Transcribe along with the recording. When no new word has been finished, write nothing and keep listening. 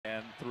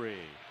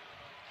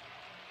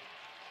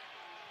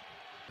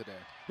today.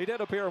 He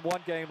did appear in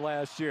one game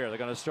last year. They're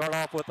going to start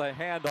off with a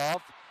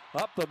handoff.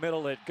 Up the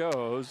middle it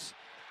goes.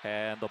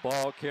 And the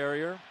ball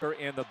carrier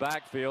in the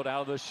backfield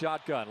out of the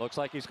shotgun. Looks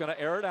like he's going to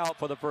air it out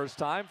for the first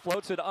time.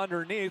 Floats it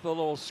underneath a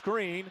little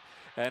screen.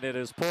 And it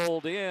is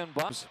pulled in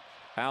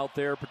out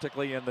there,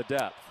 particularly in the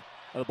depth.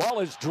 The ball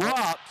is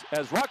dropped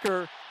as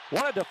Rucker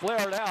wanted to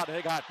flare it out. And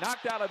it got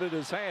knocked out of it in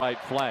his hand. Right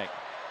flank.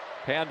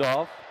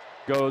 Handoff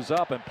goes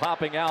up and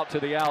popping out to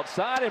the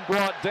outside and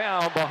brought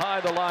down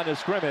behind the line of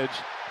scrimmage.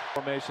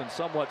 Formation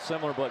somewhat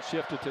similar but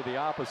shifted to the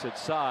opposite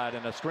side,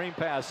 and a screen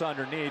pass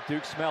underneath.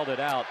 Duke smelled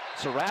it out.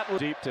 Surratt was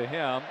deep to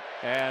him,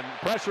 and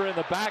pressure in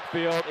the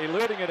backfield,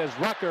 eluding it as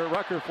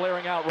Rucker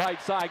flaring out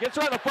right side, gets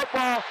rid of the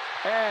football,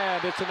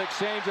 and it's an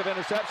exchange of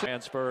interceptions.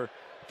 Transfer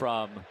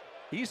from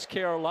East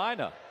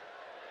Carolina,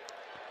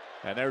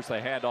 and there's the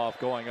handoff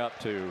going up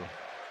to,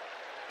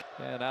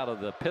 and out of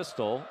the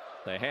pistol,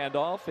 the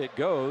handoff, it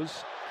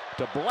goes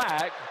to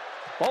Black,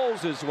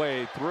 bowls his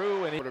way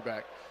through, and he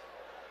Quarterback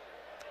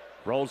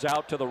rolls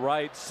out to the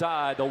right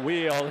side. The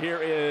wheel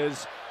here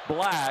is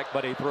Black,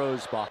 but he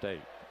throws ball.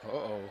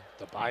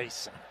 the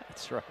Bison.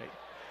 That's right.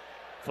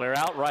 Flare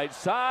out right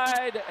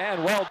side,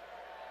 and well.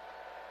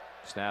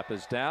 Snap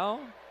is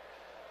down.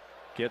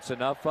 Gets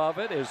enough of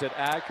it. Is it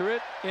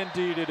accurate?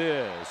 Indeed it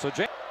is. So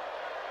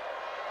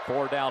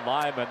four down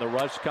linemen, the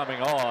rush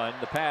coming on.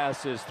 The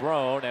pass is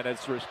thrown, and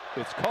it's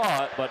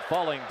caught, but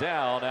falling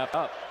down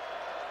up.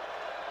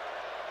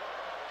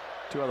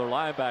 Two other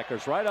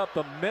linebackers right up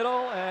the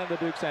middle, and the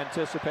Dukes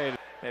anticipated.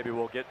 Maybe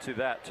we'll get to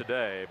that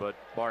today, but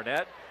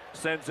Barnett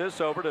sends this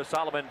over to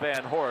Solomon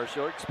Van Horst.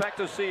 You'll expect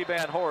to see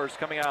Van Horst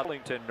coming out of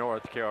Arlington,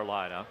 North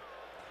Carolina.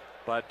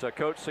 But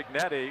Coach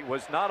Signetti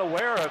was not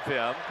aware of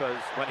him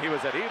when he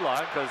was at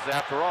Elon, because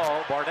after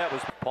all, Barnett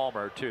was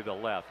Palmer to the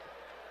left.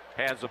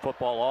 Hands the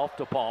football off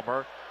to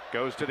Palmer,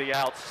 goes to the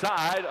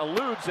outside,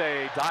 eludes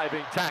a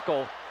diving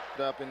tackle.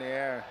 Up in the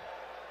air.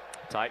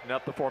 Tighten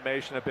up the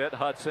formation a bit.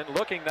 Hudson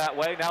looking that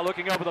way, now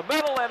looking over the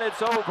middle, and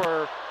it's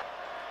over.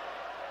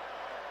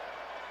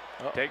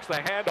 Takes the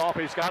handoff.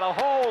 He's got a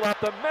hole up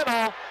the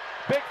middle.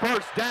 Big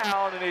first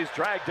down, and he's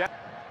dragged down.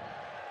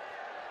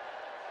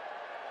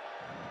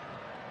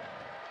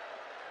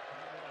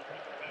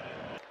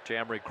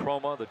 Jamry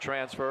Chroma, the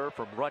transfer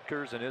from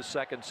Rutgers in his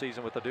second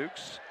season with the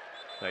Dukes.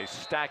 They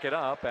stack it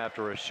up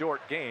after a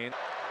short gain.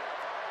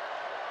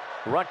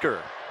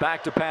 Rucker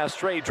back to pass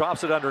straight,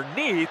 drops it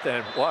underneath,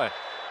 and what?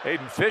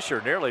 Aiden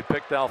Fisher nearly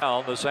picked out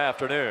down this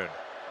afternoon.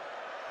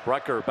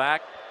 Rucker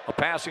back,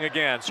 passing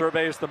again,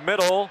 surveys the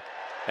middle,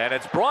 and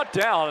it's brought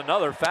down.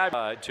 Another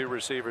fabulous. Two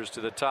receivers to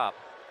the top.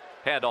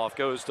 Handoff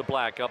goes to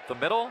Black up the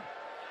middle.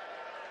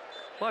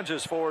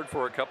 Lunges forward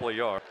for a couple of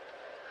yards.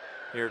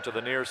 Here to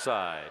the near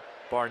side.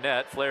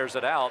 Barnett flares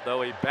it out,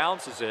 though he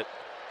bounces it.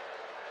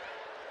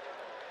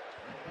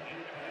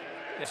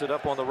 Gets it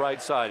up on the right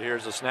side.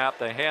 Here's the snap,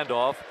 the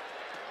handoff.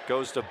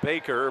 Goes to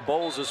Baker,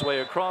 bowls his way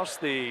across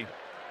the.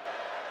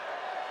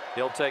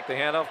 He'll take the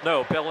handoff.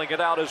 No, peddling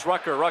it out is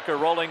Rucker. Rucker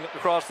rolling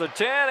across the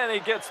 10, and he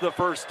gets the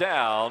first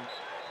down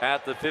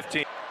at the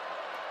 15.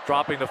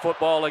 Dropping the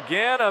football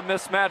again. A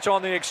mismatch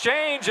on the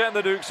exchange, and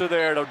the Dukes are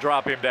there to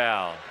drop him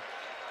down.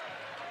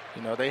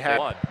 You know, they had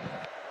one.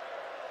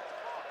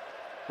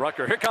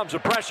 Rucker, here comes the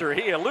pressure.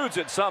 He eludes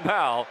it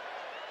somehow,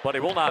 but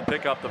he will not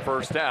pick up the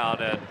first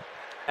down. And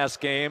last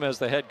game as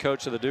the head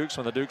coach of the Dukes,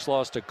 when the Dukes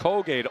lost to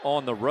Colgate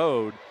on the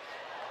road,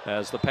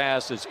 as the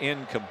pass is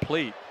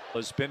incomplete.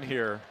 Has been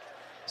here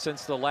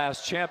since the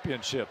last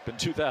championship in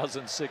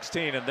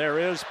 2016, and there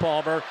is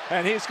Palmer,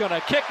 and he's going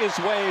to kick his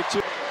way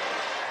to.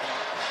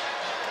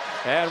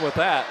 And with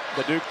that,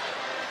 the Duke.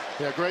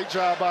 Yeah, great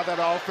job by that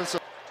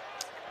offensive.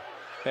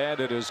 And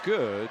it is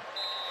good.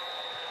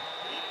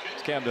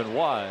 It's Camden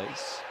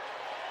Wise.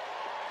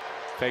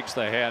 Fakes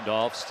the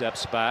handoff,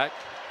 steps back,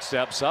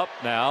 steps up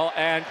now,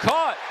 and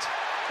caught.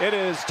 It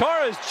is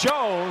Torres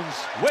Jones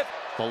with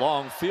the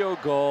long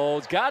field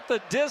goal. Got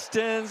the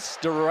distance,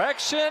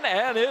 direction,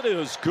 and it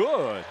is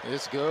good.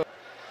 It's good.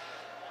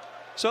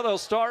 So they'll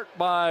start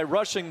by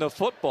rushing the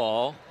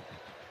football.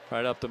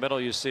 Right up the middle,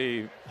 you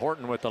see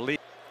Horton with the lead.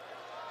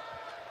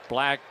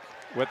 Black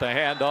with the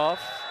handoff.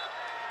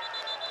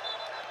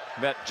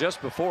 Met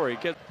just before he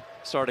gets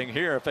starting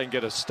here if they can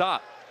get a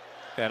stop.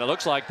 And it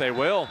looks like they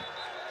will.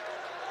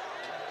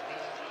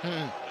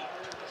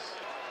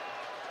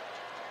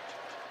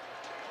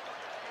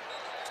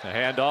 The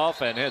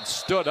handoff, and it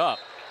stood up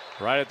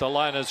right at the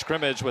line of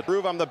scrimmage with.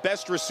 Prove I'm the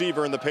best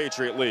receiver in the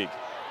Patriot League.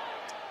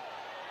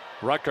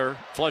 Rucker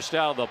flushed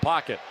out of the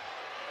pocket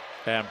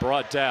and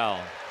brought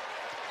down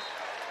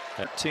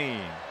at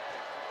 15.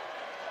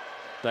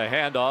 The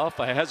handoff,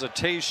 a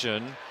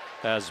hesitation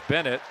as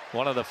Bennett,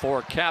 one of the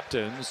four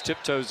captains,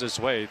 tiptoes his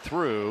way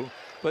through,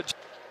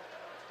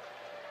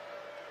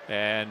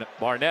 and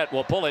Barnett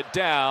will pull it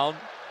down.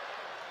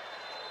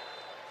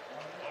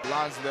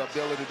 Lines the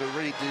ability to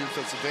read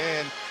defensive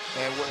end,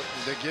 and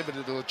they're giving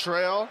it to a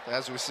trail,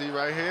 as we see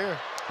right here.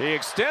 He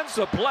extends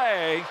the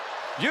play,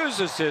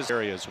 uses his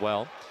area as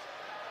well.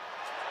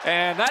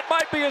 And that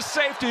might be a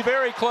safety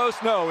very close.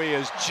 No, he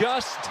is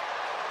just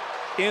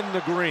in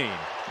the green.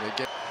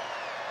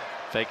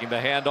 Faking the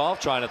handoff,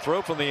 trying to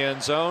throw from the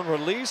end zone,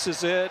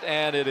 releases it,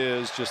 and it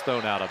is just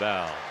thrown out of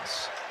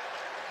bounds.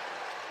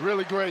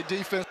 Really great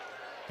defense.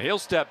 He'll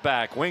step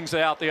back, wings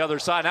it out the other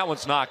side. That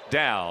one's knocked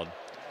down.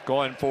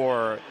 Going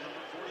for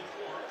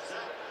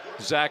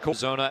Zach.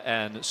 Arizona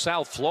and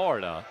South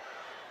Florida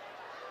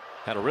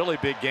had a really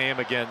big game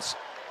against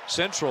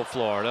Central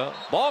Florida.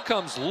 Ball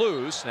comes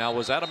loose. Now,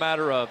 was that a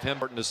matter of him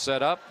to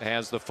set up?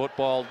 Has the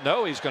football?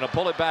 No, he's going to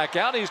pull it back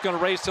out. He's going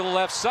to race to the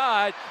left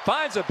side.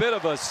 Finds a bit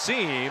of a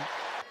seam.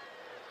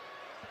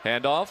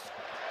 Handoff.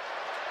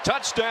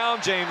 Touchdown,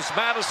 James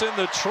Madison,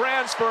 the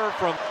transfer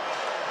from.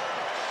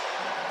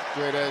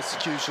 Great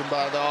execution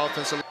by the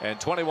offensive. And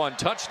 21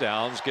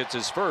 touchdowns, gets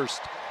his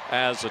first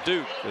as a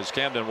Duke as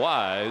Camden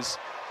Wise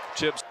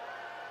chips.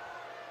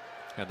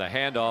 And the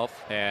handoff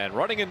and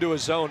running into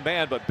his zone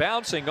man, but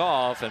bouncing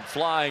off and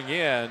flying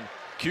in.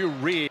 Q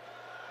Reed.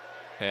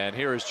 And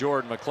here is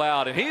Jordan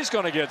McLeod, and he's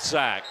going to get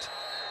sacked.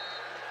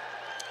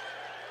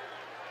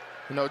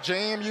 You know,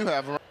 JMU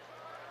have.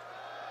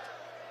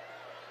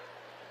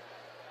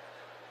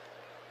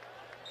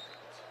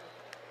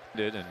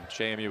 And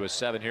JMU was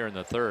 7 here in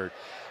the third.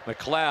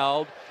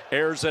 McLeod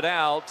airs it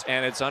out,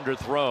 and it's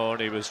underthrown.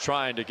 He was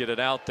trying to get it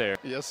out there.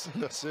 Yes,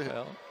 that's it.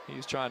 Well,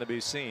 he's trying to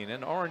be seen,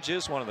 and orange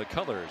is one of the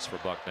colors for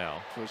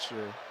Bucknell. For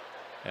sure.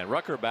 And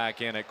Rucker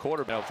back in at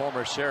quarterback.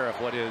 Former sheriff,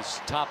 what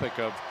his topic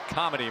of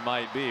comedy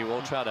might be.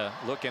 We'll try to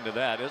look into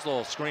that. His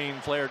little screen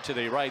flared to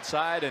the right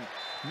side, and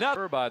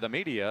another by the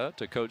media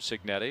to Coach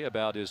Signetti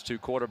about his two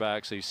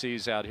quarterbacks he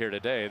sees out here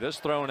today. This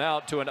thrown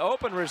out to an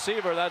open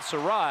receiver. That's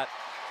Surratt.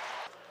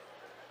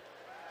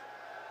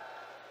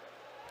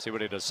 See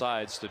what he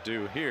decides to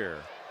do here.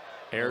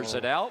 Airs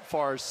it out,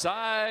 far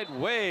side,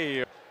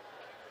 way.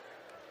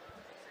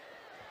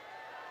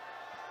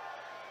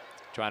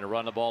 Trying to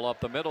run the ball up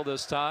the middle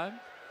this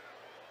time.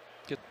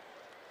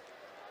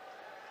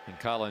 And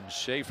Colin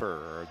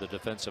Schaefer, the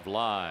defensive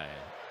line.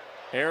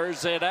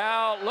 Airs it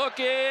out,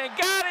 looking,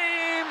 got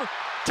him!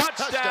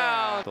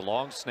 Touchdown! The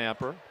long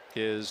snapper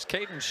is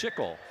Caden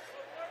Schickel.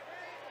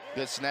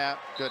 Good snap,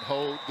 good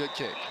hold, good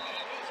kick.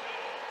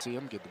 See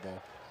him get the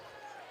ball.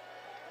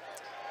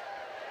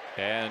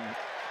 And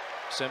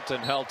Simpton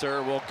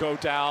Helter will go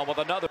down with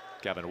another.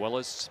 Kevin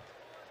Willis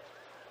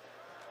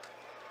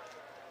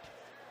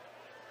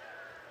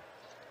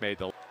made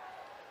the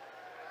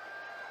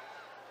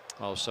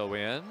also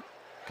in,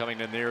 coming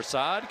to the near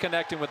side,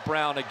 connecting with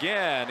Brown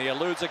again. He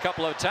eludes a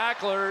couple of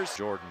tacklers.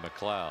 Jordan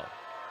McLeod.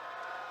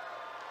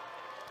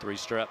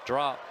 3-step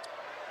drop.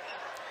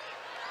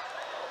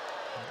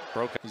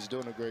 Broken. He's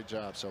doing a great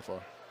job so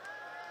far.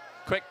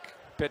 Quick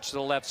pitch to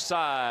the left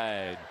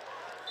side.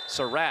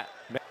 Surratt.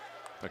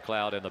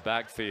 McLeod in the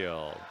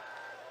backfield.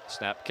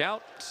 Snap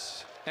count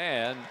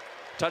and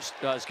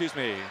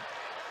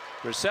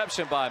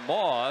reception by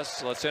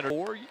Moss. Let's enter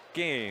 4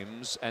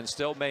 games and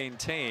still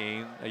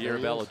maintain a year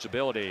of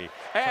eligibility.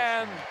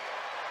 And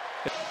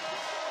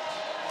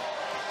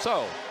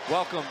so,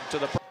 welcome to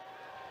the.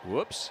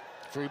 Whoops.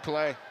 Free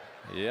play.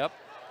 Yep.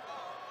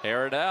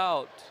 Air it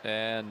out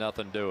and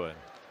nothing doing.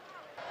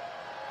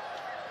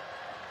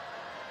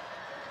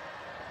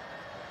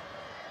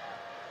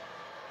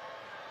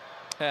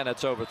 And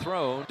it's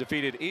overthrown.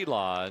 Defeated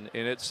Elon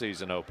in its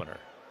season opener.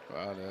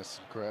 Wow,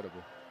 that's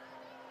incredible.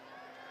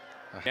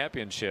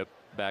 Championship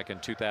back in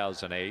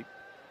 2008.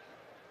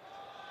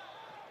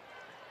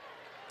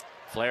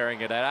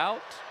 Flaring it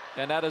out,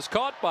 and that is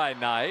caught by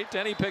Knight,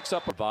 and he picks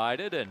up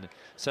provided and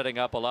setting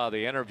up a lot of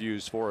the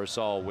interviews for us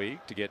all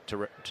week to get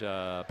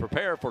to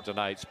prepare for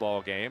tonight's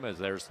ball game. As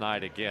there's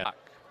Knight again.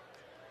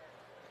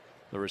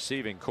 The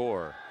receiving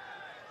core.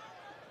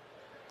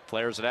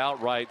 Flares it out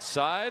right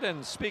side,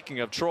 and speaking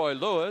of Troy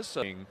Lewis,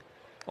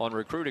 on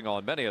recruiting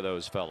on many of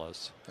those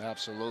fellas.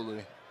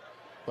 Absolutely.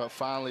 But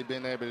finally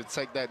being able to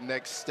take that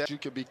next step, you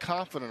can be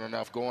confident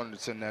enough going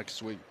into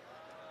next week.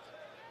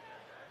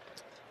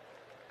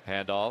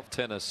 Handoff,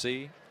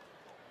 Tennessee.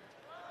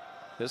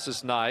 This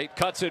is Knight,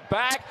 cuts it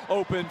back,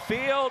 open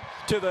field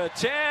to the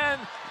 10,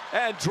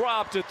 and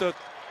dropped at the,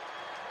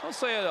 I'll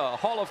say a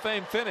Hall of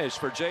Fame finish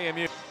for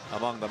JMU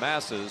among the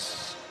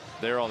masses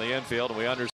there on the infield, and we understand.